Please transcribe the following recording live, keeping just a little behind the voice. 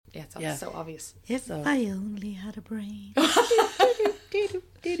It's so obvious. If I only had a brain.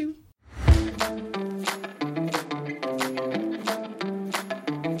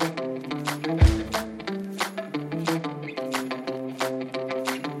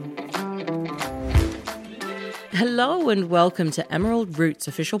 Hello and welcome to Emerald Roots,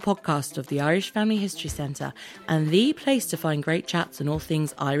 official podcast of the Irish Family History Centre and the place to find great chats on all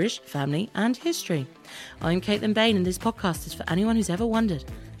things Irish, family and history. I'm Caitlin Bain and this podcast is for anyone who's ever wondered,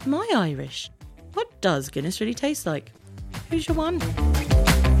 am I Irish? What does Guinness really taste like? Who's your one?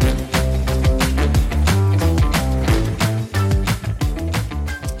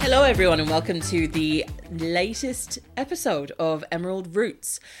 Hello everyone and welcome to the latest episode of Emerald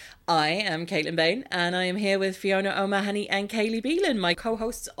Roots. I am Caitlin Bain and I am here with Fiona O'Mahony and Kaylee Beelan, my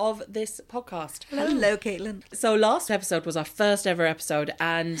co-hosts of this podcast. Hello, Caitlin. So last episode was our first ever episode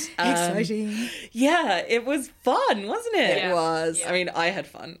and... exciting. Yeah, it was fun, wasn't it? It was. I mean, I had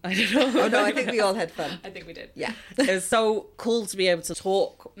fun. I don't know. Oh no, I think we all had fun. I think we did. Yeah. It was so cool to be able to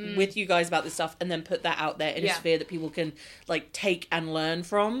talk with you guys about this stuff and then put that out there in a sphere that people can like take and learn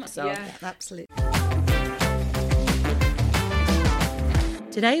from. So Absolutely.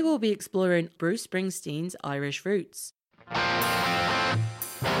 Today we'll be exploring Bruce Springsteen's Irish roots.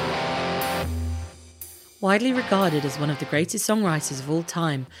 Widely regarded as one of the greatest songwriters of all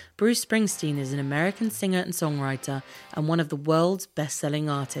time, Bruce Springsteen is an American singer and songwriter and one of the world's best-selling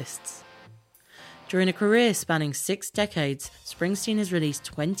artists. During a career spanning 6 decades, Springsteen has released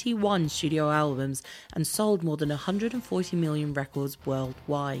 21 studio albums and sold more than 140 million records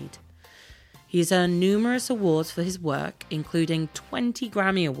worldwide. He has earned numerous awards for his work, including 20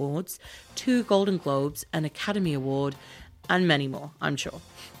 Grammy Awards, 2 Golden Globes, an Academy Award, and many more, I'm sure.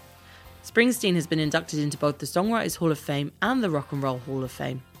 Springsteen has been inducted into both the Songwriters Hall of Fame and the Rock and Roll Hall of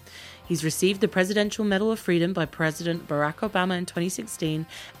Fame. He's received the Presidential Medal of Freedom by President Barack Obama in 2016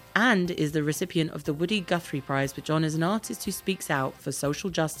 and is the recipient of the Woody Guthrie Prize, which honours an artist who speaks out for social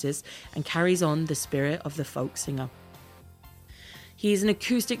justice and carries on the spirit of the folk singer. He is an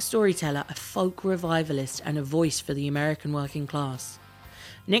acoustic storyteller, a folk revivalist, and a voice for the American working class.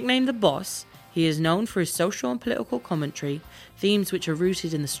 Nicknamed the Boss, he is known for his social and political commentary, themes which are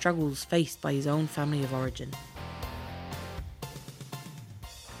rooted in the struggles faced by his own family of origin.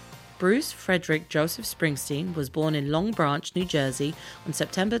 Bruce Frederick Joseph Springsteen was born in Long Branch, New Jersey on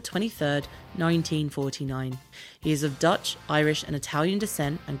September 23, 1949. He is of Dutch, Irish and Italian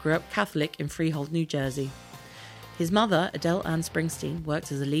descent and grew up Catholic in Freehold, New Jersey. His mother, Adele Ann Springsteen,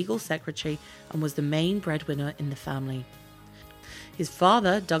 worked as a legal secretary and was the main breadwinner in the family. His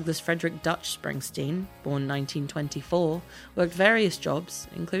father, Douglas Frederick Dutch Springsteen, born 1924, worked various jobs,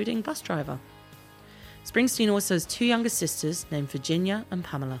 including bus driver. Springsteen also has 2 younger sisters named Virginia and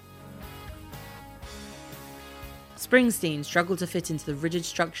Pamela. Springsteen struggled to fit into the rigid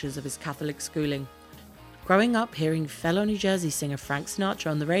structures of his Catholic schooling. Growing up hearing fellow New Jersey singer Frank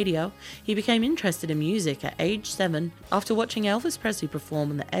Sinatra on the radio, he became interested in music at age 7 after watching Elvis Presley perform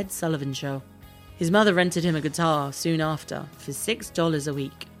on the Ed Sullivan Show. His mother rented him a guitar soon after for $6 a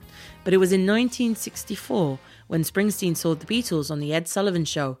week. But it was in 1964, when Springsteen saw the Beatles on the Ed Sullivan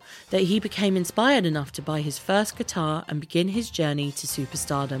Show, that he became inspired enough to buy his first guitar and begin his journey to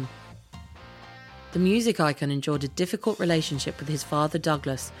superstardom. The music icon endured a difficult relationship with his father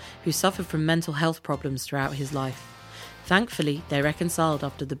Douglas, who suffered from mental health problems throughout his life. Thankfully, they reconciled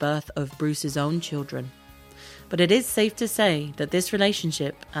after the birth of Bruce's own children. But it is safe to say that this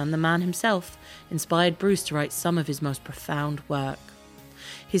relationship, and the man himself, inspired Bruce to write some of his most profound work.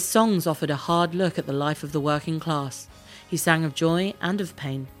 His songs offered a hard look at the life of the working class. He sang of joy and of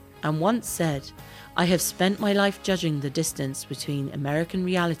pain, and once said, "I have spent my life judging the distance between American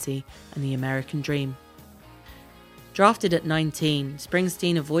reality and the American dream." Drafted at 19,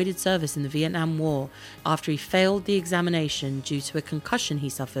 Springsteen avoided service in the Vietnam War after he failed the examination due to a concussion he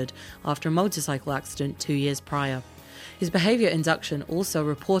suffered after a motorcycle accident 2 years prior. His behaviour induction also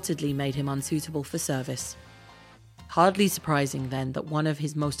reportedly made him unsuitable for service. Hardly surprising then that one of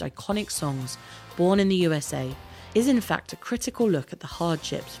his most iconic songs, Born in the USA, is in fact a critical look at the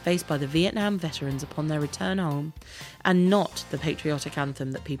hardships faced by the Vietnam veterans upon their return home, and not the patriotic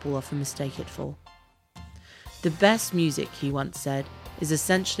anthem that people often mistake it for. The best music, he once said, is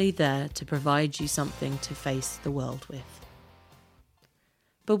essentially there to provide you something to face the world with.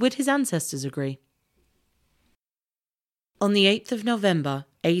 But would his ancestors agree? On the 8th of November,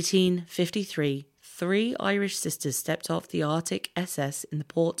 1853, 3 Irish sisters stepped off the Arctic SS in the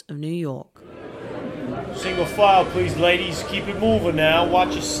port of New York. Single file, please, ladies. Keep it moving now.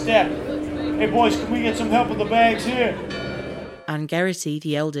 Watch your step. Hey, boys, can we get some help with the bags here? Anne Geraghty,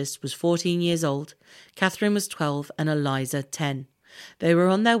 the eldest, was 14 years old, Catherine was 12 and Eliza 10. They were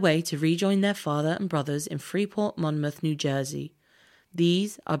on their way to rejoin their father and brothers in Freeport, Monmouth, New Jersey.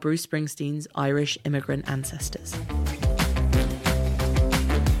 These are Bruce Springsteen's Irish immigrant ancestors.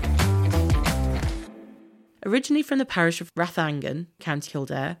 Originally from the parish of Rathangan, County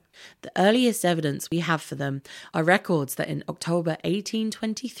Kildare, the earliest evidence we have for them are records that in October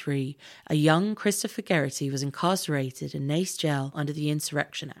 1823, a young Christopher Geraghty was incarcerated in Naas Jail under the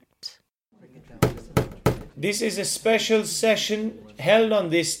Insurrection Act. This is a special session held on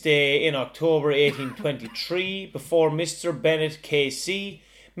this day in October 1823 before Mr. Bennett KC,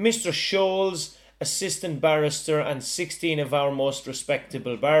 Mr. Scholes, Assistant Barrister, and 16 of our most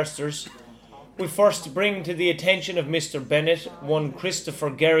respectable barristers. We first bring to the attention of Mr. Bennett one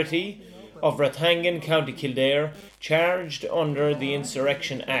Christopher Geraghty of Rathangan, County Kildare, charged under the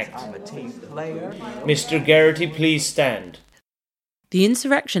Insurrection Act. Mr. Geraghty, please stand. The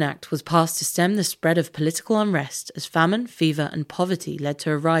Insurrection Act was passed to stem the spread of political unrest as famine, fever and poverty led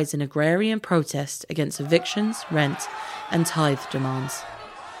to a rise in agrarian protest against evictions, rent and tithe demands.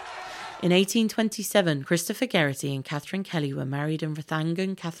 In 1827, Christopher Geraghty and Catherine Kelly were married in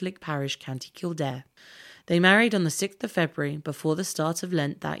Rathangan Catholic Parish, County Kildare. They married on the 6th of February before the start of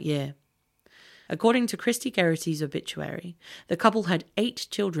Lent that year. According to Christy Geraghty's obituary, the couple had 8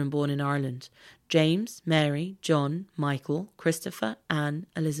 children born in Ireland: James, Mary, John, Michael, Christopher, Anne,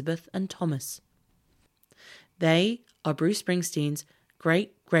 Elizabeth and Thomas. They are Bruce Springsteen's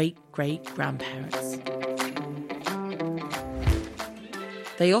great-great-great-grandparents.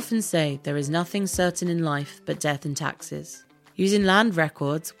 They often say there is nothing certain in life but death and taxes. Using land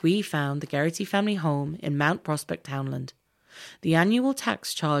records, we found the Geraghty family home in Mount Prospect, Townland. The annual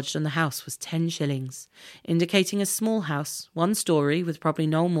tax charged on the house was 10 shillings, indicating a small house, 1 storey with probably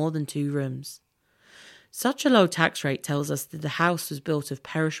no more than 2 rooms. Such a low tax rate tells us that the house was built of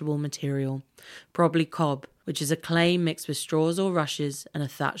perishable material, probably cob, which is a clay mixed with straws or rushes, and a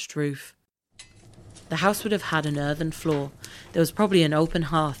thatched roof. The house would have had an earthen floor. There was probably an open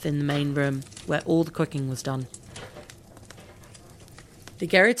hearth in the main room, where all the cooking was done. The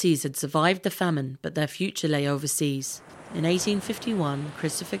Geraghtys had survived the famine, but their future lay overseas. In 1851,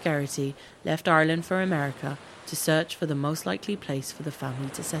 Christopher Geraghty left Ireland for America to search for the most likely place for the family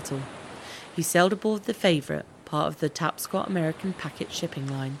to settle. He sailed aboard the Favourite, part of the Tapscott American Packet shipping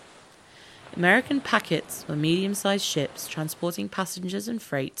line. American packets were medium-sized ships transporting passengers and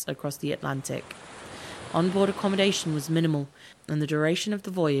freights across the Atlantic. On-board accommodation was minimal, and the duration of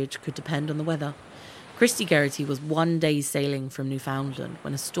the voyage could depend on the weather. Christy Geraghty was 1 day's sailing from Newfoundland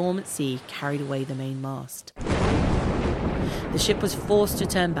when a storm at sea carried away the main mast. The ship was forced to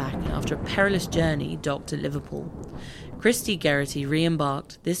turn back and after a perilous journey docked at Liverpool. Christy Geraghty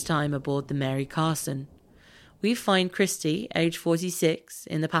re-embarked, this time aboard the Mary Carson. We find Christy, aged 46,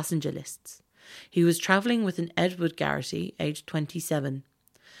 in the passenger lists. He was travelling with an Edward Geraghty, aged 27.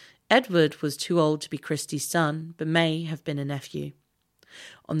 Edward was too old to be Christy's son, but may have been a nephew.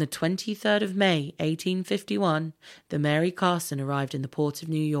 On the 23rd of May, 1851, the Mary Carson arrived in the port of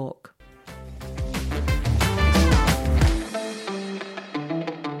New York.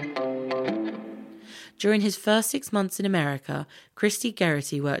 During his first 6 months in America, Christy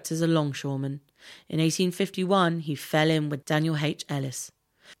Geraghty worked as a longshoreman. In 1851, he fell in with Daniel H. Ellis.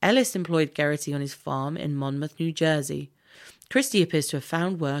 Ellis employed Geraghty on his farm in Monmouth, New Jersey. Christy appears to have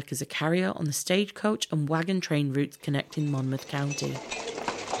found work as a carrier on the stagecoach and wagon train routes connecting Monmouth County.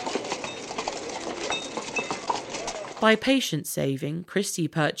 By patient saving, Christy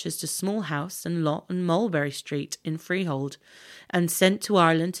purchased a small house and lot on Mulberry Street in Freehold and sent to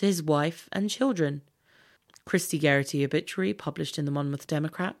Ireland to his wife and children. Christy Geraghty obituary published in the Monmouth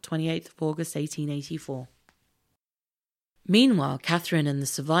Democrat, 28th of August 1884. Meanwhile, Catherine and the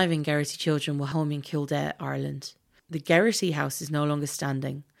surviving Geraghty children were home in Kildare, Ireland. The Geraghty house is no longer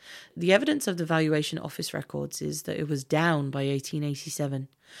standing. The evidence of the valuation office records is that it was down by 1887.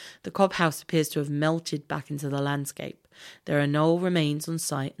 The Cobb house appears to have melted back into the landscape. There are no remains on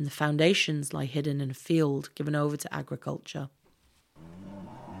site and the foundations lie hidden in a field given over to agriculture.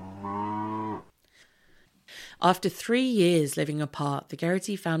 After 3 years living apart, the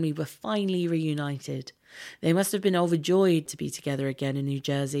Geraghty family were finally reunited. They must have been overjoyed to be together again in New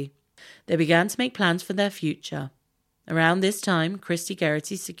Jersey. They began to make plans for their future. Around this time, Christy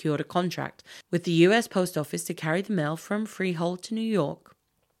Geraghty secured a contract with the U.S. Post Office to carry the mail from Freehold to New York.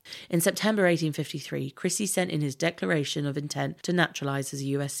 In September 1853, Christy sent in his declaration of intent to naturalize as a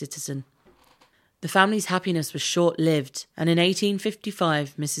U.S. citizen. The family's happiness was short-lived, and in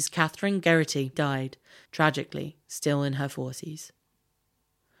 1855, Mrs. Catherine Geraghty died, tragically, still in her 40s.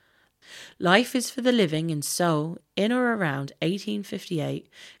 Life is for the living, and so, in or around 1858,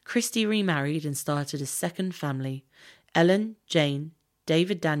 Christy remarried and started a second family. Ellen, Jane,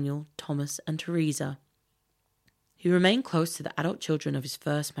 David Daniel, Thomas and Teresa. He remained close to the adult children of his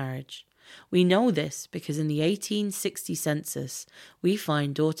first marriage. We know this because in the 1860 census, we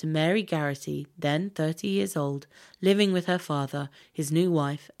find daughter Mary Garrity, then 30 years old, living with her father, his new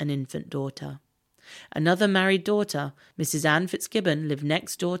wife and infant daughter. Another married daughter, Mrs. Anne Fitzgibbon, lived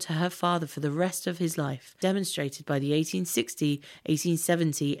next door to her father for the rest of his life, demonstrated by the 1860,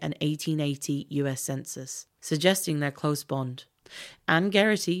 1870 and 1880 US Census, suggesting their close bond. Anne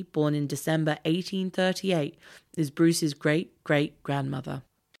Garrity, born in December 1838, is Bruce's great-great-grandmother.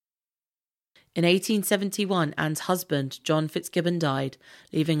 In 1871, Anne's husband, John Fitzgibbon, died,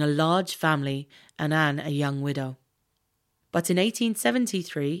 leaving a large family and Anne a young widow. But in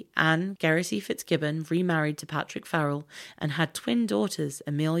 1873, Anne Garrity Fitzgibbon remarried to Patrick Farrell and had twin daughters,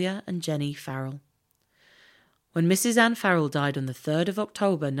 Amelia and Jenny Farrell. When Mrs. Anne Farrell died on the 3rd of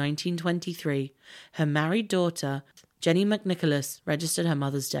October 1923, her married daughter, Jenny McNicholas, registered her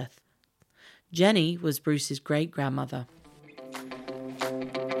mother's death. Jenny was Bruce's great-grandmother.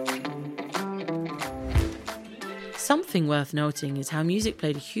 Something worth noting is how music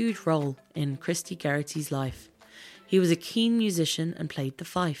played a huge role in Christy Garrity's life. He was a keen musician and played the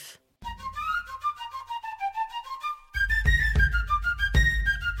fife.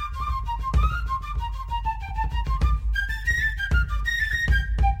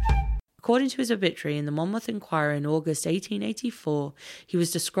 According to his obituary in the Monmouth Inquirer in August 1884, he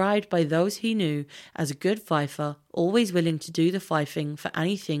was described by those he knew as a good fifer, always willing to do the fifing for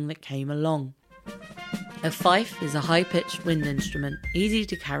anything that came along. A fife is a high-pitched wind instrument, easy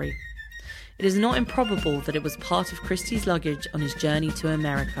to carry. It is not improbable that it was part of Christy's luggage on his journey to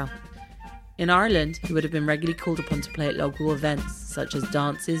America. In Ireland, he would have been regularly called upon to play at local events, such as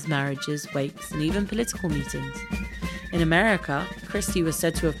dances, marriages, wakes, and even political meetings. In America, Christy was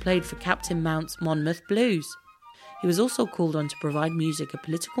said to have played for Captain Mount's Monmouth Blues. He was also called on to provide music at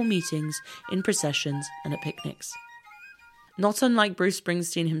political meetings, in processions, and at picnics. Not unlike Bruce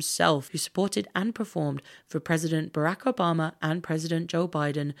Springsteen himself, who supported and performed for President Barack Obama and President Joe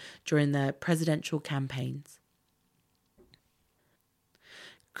Biden during their presidential campaigns.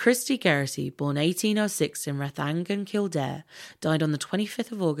 Christy Garrity, born 1806 in Rathangan, Kildare, died on the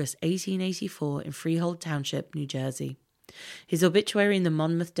 25th of August 1884 in Freehold Township, New Jersey. His obituary in the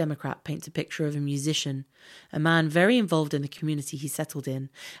Monmouth Democrat paints a picture of a musician, a man very involved in the community he settled in,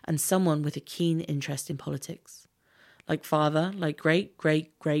 and someone with a keen interest in politics. Like father, like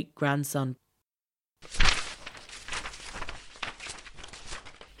great-great-great-grandson.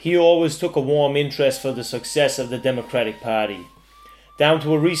 He always took a warm interest for the success of the Democratic Party. Down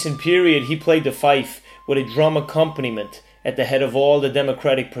to a recent period, he played the fife with a drum accompaniment at the head of all the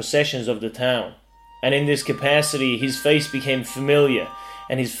Democratic processions of the town. And in this capacity, his face became familiar,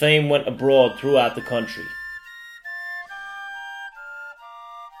 and his fame went abroad throughout the country.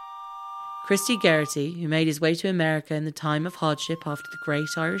 Christy Garrity, who made his way to America in the time of hardship after the Great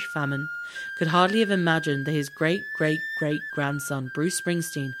Irish Famine, could hardly have imagined that his great-great-great-grandson, Bruce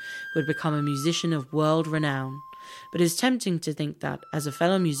Springsteen, would become a musician of world renown. But it is tempting to think that, as a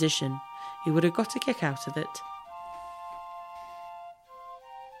fellow musician, he would have got a kick out of it.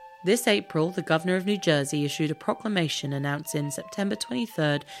 This April, the Governor of New Jersey issued a proclamation announcing September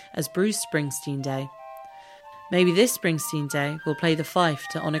 23rd as Bruce Springsteen Day. Maybe this Springsteen Day will play the fife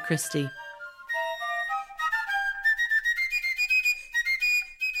to honour Christy.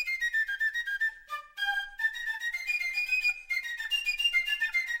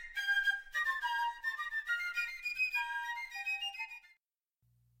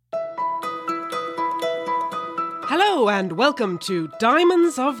 Hello and welcome to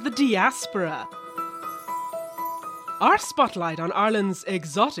Diamonds of the Diaspora, our spotlight on Ireland's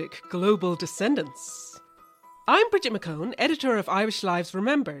exotic global descendants. I'm Bridget McCone, editor of Irish Lives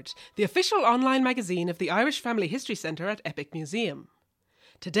Remembered, the official online magazine of the Irish Family History Centre at Epic Museum.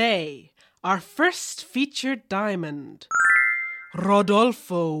 Today, our first featured diamond,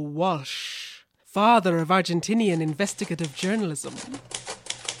 Rodolfo Walsh, father of Argentinian investigative journalism.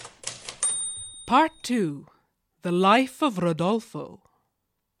 Part 2. The Life of Rodolfo.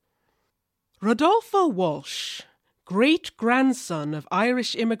 Rodolfo Walsh, great-grandson of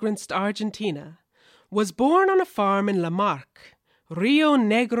Irish immigrants to Argentina, was born on a farm in La Marque, Rio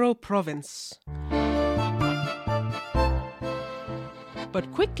Negro province,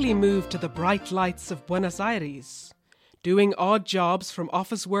 but quickly moved to the bright lights of Buenos Aires, doing odd jobs from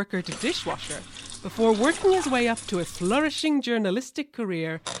office worker to dishwasher before working his way up to a flourishing journalistic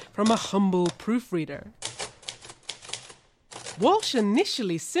career from a humble proofreader. Walsh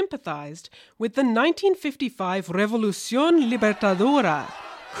initially sympathized with the 1955 Revolución Libertadora,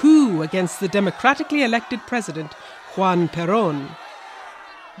 coup against the democratically elected president Juan Perón.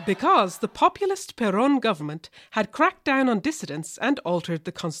 Because the populist Perón government had cracked down on dissidents and altered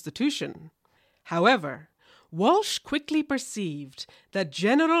the constitution. However, Walsh quickly perceived that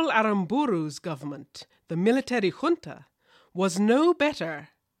General Aramburu's government, the military junta, was no better.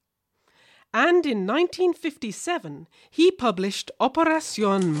 And in 1957, he published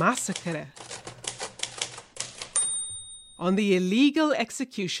Operación Masacre on the illegal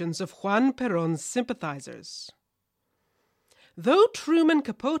executions of Juan Perón's sympathizers. Though Truman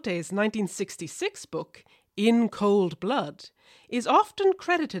Capote's 1966 book, In Cold Blood, is often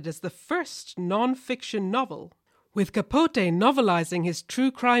credited as the first non-fiction novel, with Capote novelizing his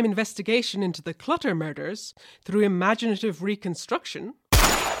true crime investigation into the Clutter murders through imaginative reconstruction,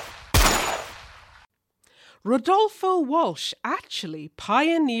 Rodolfo Walsh actually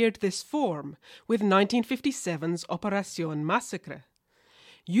pioneered this form with 1957's Operación Masacre,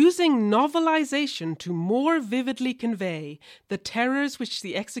 using novelization to more vividly convey the terrors which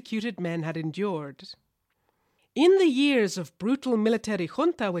the executed men had endured. In the years of brutal military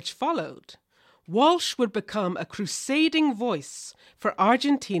junta which followed, Walsh would become a crusading voice for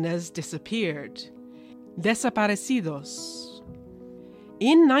Argentina's disappeared, desaparecidos.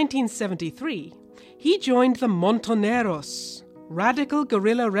 In 1973, he joined the Montoneros, radical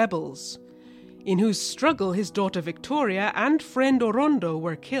guerrilla rebels, in whose struggle his daughter Victoria and friend Orondo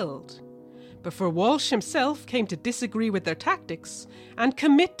were killed, before Walsh himself came to disagree with their tactics and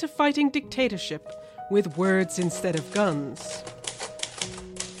commit to fighting dictatorship with words instead of guns.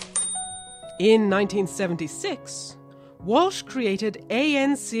 In 1976, Walsh created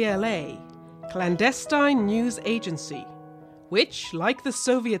ANCLA, Clandestine News Agency, which, like the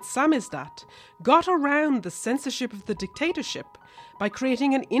Soviet samizdat, got around the censorship of the dictatorship by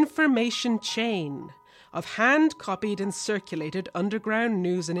creating an information chain of hand-copied and circulated underground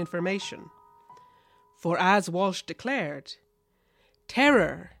news and information. For as Walsh declared,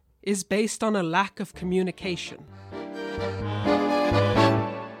 terror is based on a lack of communication.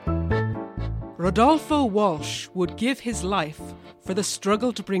 Rodolfo Walsh would give his life for the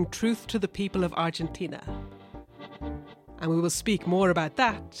struggle to bring truth to the people of Argentina. And we will speak more about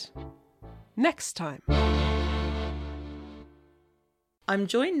that next time. I'm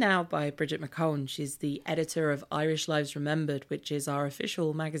joined now by Bridget McCone. She's the editor of Irish Lives Remembered, which is our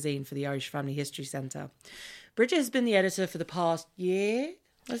official magazine for the Irish Family History Centre. Bridget has been the editor for the past year?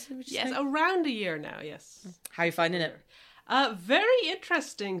 Yes, around a year now, yes. How are you finding it? Very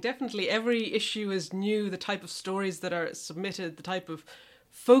interesting, definitely. Every issue is new, the type of stories that are submitted, the type of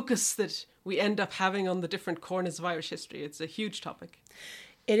focus that we end up having on the different corners of Irish history. It's a huge topic.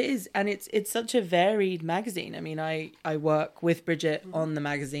 It is, and it's such a varied magazine. I mean, I work with Bridget on the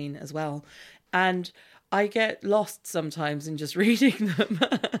magazine as well, and I get lost sometimes in just reading them,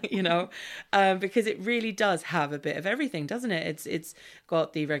 because it really does have a bit of everything, doesn't it? It's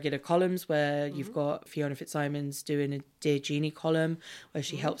got the regular columns where you've got Fiona Fitzsimons doing a Dear Jeannie column where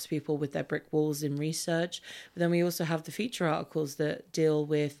she helps people with their brick walls in research. But then we also have the feature articles that deal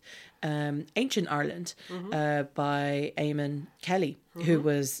with Ancient Ireland by Eamon Kelly, who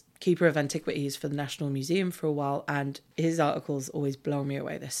was keeper of antiquities for the National Museum for a while, and his articles always blow me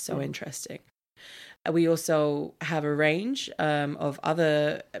away. They're so interesting. We also have a range of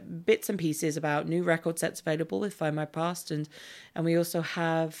other bits and pieces about new record sets available with Find My Past, and we often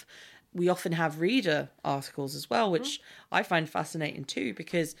have reader articles as well, which I find fascinating too,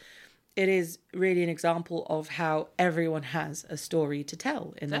 because it is really an example of how everyone has a story to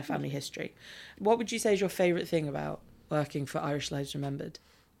tell in their family history. What would you say is your favourite thing about working for Irish Lives Remembered?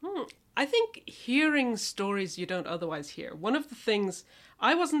 I think hearing stories you don't otherwise hear. One of the things,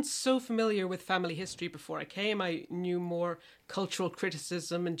 I wasn't so familiar with family history before I came. I knew more cultural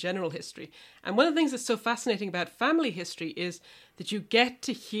criticism and general history. And one of the things that's so fascinating about family history is that you get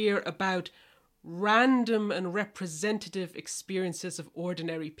to hear about random and representative experiences of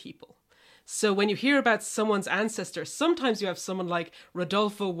ordinary people. So when you hear about someone's ancestor, sometimes you have someone like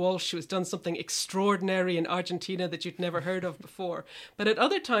Rodolfo Walsh who has done something extraordinary in Argentina that you'd never heard of before. But at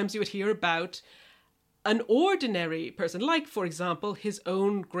other times you would hear about an ordinary person, like, for example, his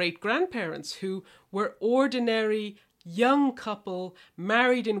own great-grandparents, who were ordinary young couple,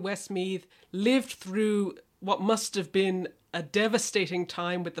 married in Westmeath, lived through what must have been a devastating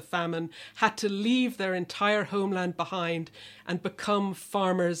time with the famine, had to leave their entire homeland behind and become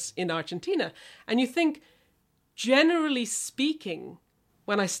farmers in Argentina. And you think, generally speaking,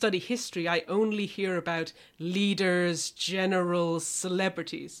 when I study history, I only hear about leaders, generals,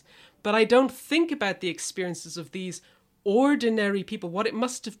 celebrities. But I don't think about the experiences of these ordinary people, what it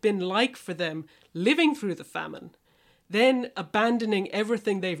must have been like for them living through the famine. then abandoning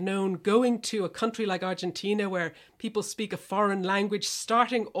everything they've known, going to a country like Argentina where people speak a foreign language,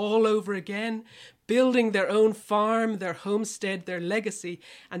 starting all over again, building their own farm, their homestead, their legacy,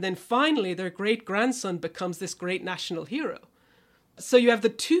 and then finally their great-grandson becomes this great national hero. So you have the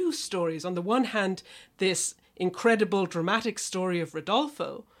two stories. On the one hand, this incredible dramatic story of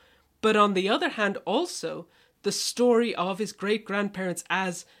Rodolfo, but on the other hand also the story of his great-grandparents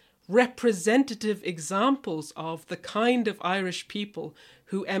as representative examples of the kind of Irish people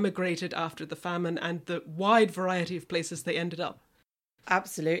who emigrated after the famine and the wide variety of places they ended up.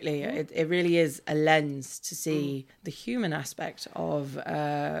 Absolutely. It really is a lens to see the human aspect of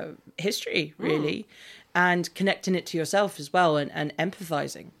history, really, and connecting it to yourself as well, and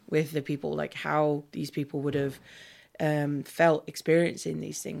empathizing with the people, like how these people would have felt experiencing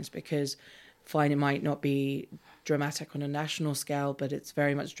these things, because fine, it might not be dramatic on a national scale, but it's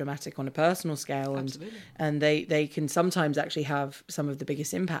very much dramatic on a personal scale. And they can sometimes actually have some of the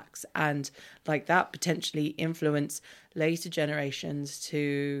biggest impacts, and like that potentially influence later generations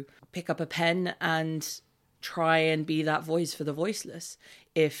to pick up a pen and try and be that voice for the voiceless.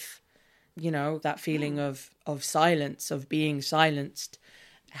 If, you know, that feeling of silence, of being silenced,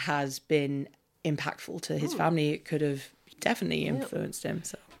 has been impactful to his family, it could have definitely influenced him.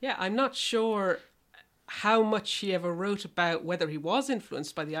 So yeah, I'm not sure how much he ever wrote about whether he was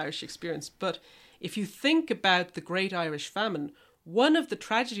influenced by the Irish experience, but if you think about the Great Irish Famine, one of the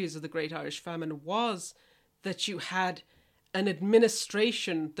tragedies of the Great Irish Famine was that you had an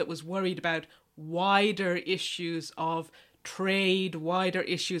administration that was worried about wider issues of trade, wider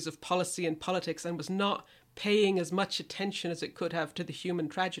issues of policy and politics, and was not paying as much attention as it could have to the human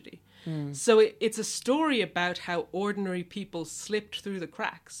tragedy. So it's a story about how ordinary people slipped through the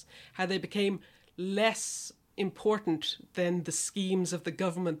cracks, how they became less important than the schemes of the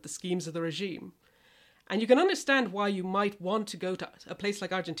government, the schemes of the regime. And you can understand why you might want to go to a place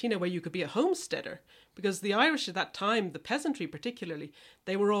like Argentina where you could be a homesteader, because the Irish at that time, the peasantry particularly,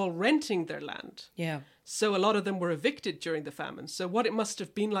 they were all renting their land. yeah. So a lot of them were evicted during the famine. So what it must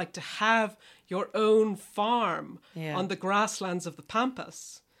have been like to have your own farm on the grasslands of the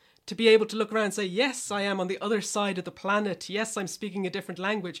Pampas, to be able to look around and say, yes, I am on the other side of the planet. Yes, I'm speaking a different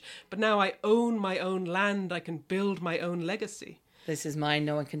language, but now I own my own land. I can build my own legacy. This is mine.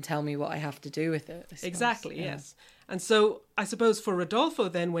 No one can tell me what I have to do with it. Exactly, yes. And so I suppose for Rodolfo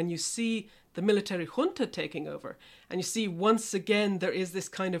then, when you see the military junta taking over, and you see once again there is this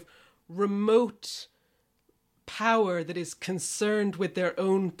kind of remote power that is concerned with their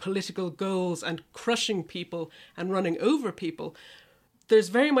own political goals and crushing people and running over people, there's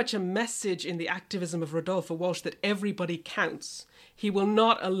very much a message in the activism of Rodolfo Walsh that everybody counts. He will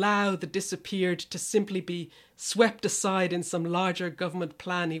not allow the disappeared to simply be swept aside in some larger government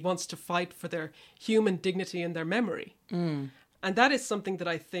plan. He wants to fight for their human dignity and their memory. And that is something that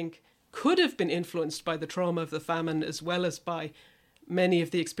I think could have been influenced by the trauma of the famine, as well as by many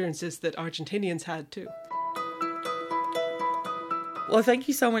of the experiences that Argentinians had too. Well, thank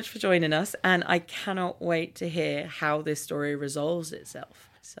you so much for joining us, and I cannot wait to hear how this story resolves itself.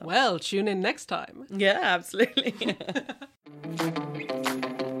 So, Well, tune in next time. yeah, absolutely.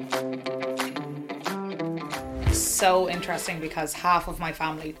 So interesting, because half of my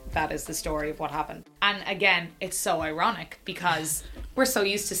family, that is the story of what happened. And again, it's so ironic because we're so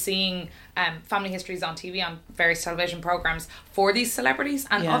used to seeing family histories on TV, on various television programs for these celebrities,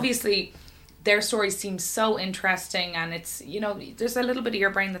 and obviously their stories seem so interesting, and it's, you know, there's a little bit of your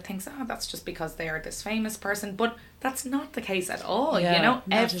brain that thinks, oh, that's just because they are this famous person, but that's not the case at all. Yeah, you know, not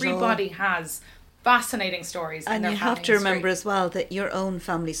at everybody has fascinating stories, And in their you have family to remember history. as well that your own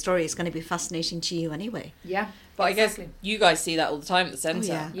family story is going to be fascinating to you anyway. Yeah, But I guess exactly. you guys see that all the time at the centre,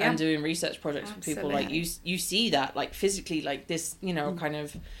 yeah. Yeah. and doing research projects with people. Like you see that, like physically, like this, you know, kind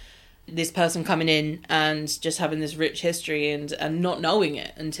of this person coming in and just having this rich history and not knowing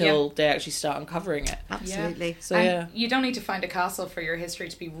it until they actually start uncovering it. Absolutely. So And you don't need to find a castle for your history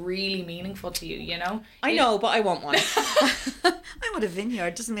to be really meaningful to you, you know? I know, but I want one. I want a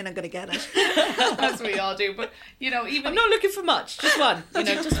vineyard. Doesn't mean I'm going to get it. As we all do. But, you know, even... I'm not looking for much, just one. You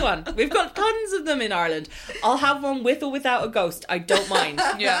know, just one. We've got tons of them in Ireland. I'll have one with or without a ghost. I don't mind.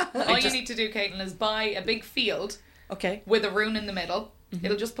 Yeah. All you need to do, Caitlin, is buy a big field Okay. with a rune in the middle.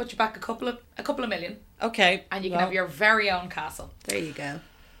 It'll just put you back a couple of million, Okay. and you can have your very own castle. There you go.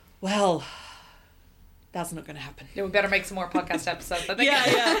 Well, that's not going to happen. Yeah, we better make some more podcast episodes, I think.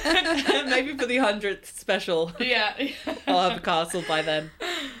 Yeah. Maybe for the 100th special, Yeah. I'll have a castle by then.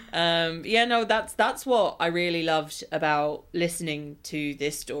 Yeah, no, that's what I really loved about listening to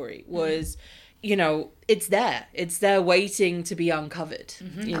this story was, you know, it's there waiting to be uncovered,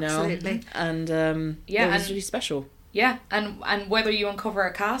 you know, Absolutely. and Yeah, it was and really special. Yeah, and whether you uncover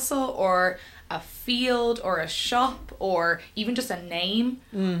a castle or a field or a shop or even just a name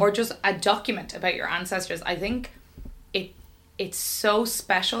or just a document about your ancestors, I think it's so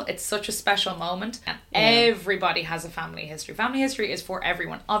special. It's such a special moment, and everybody has a family history. Family history is for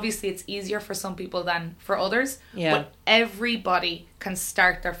everyone. Obviously, it's easier for some people than for others, but everybody can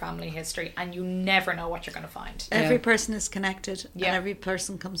start their family history, and you never know what you're going to find. Every person is connected, and every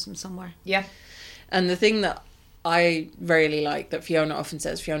person comes from somewhere. Yeah. And the thing that I really like that Fiona often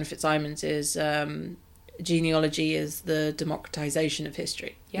says, Fiona Fitzsimons, is genealogy is the democratization of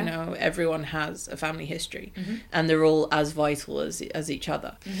history. Yeah. You know, everyone has a family history, and they're all as vital as each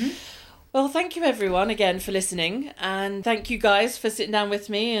other. Well, thank you everyone again for listening, and thank you guys for sitting down with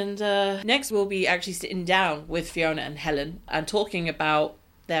me. And next we'll be actually sitting down with Fiona and Helen and talking about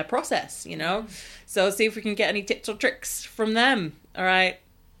their process, you know. So see if we can get any tips or tricks from them. All right.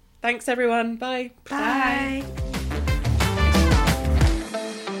 Thanks everyone. Bye. Bye.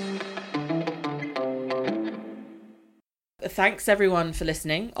 Thanks everyone for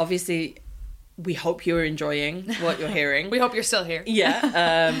listening. Obviously, we hope you're enjoying what you're hearing. We hope you're still here.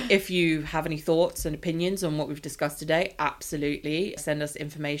 Yeah. If you have any thoughts and opinions on what we've discussed today, absolutely send us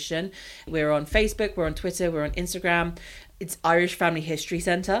information. We're on Facebook, we're on Twitter, we're on Instagram. It's Irish Family History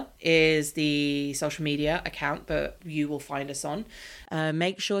Centre is the social media account that you will find us on.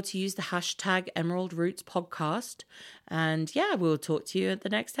 Make sure to use the hashtag Emerald Roots Podcast. And yeah, we'll talk to you at the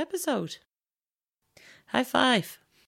next episode. High five.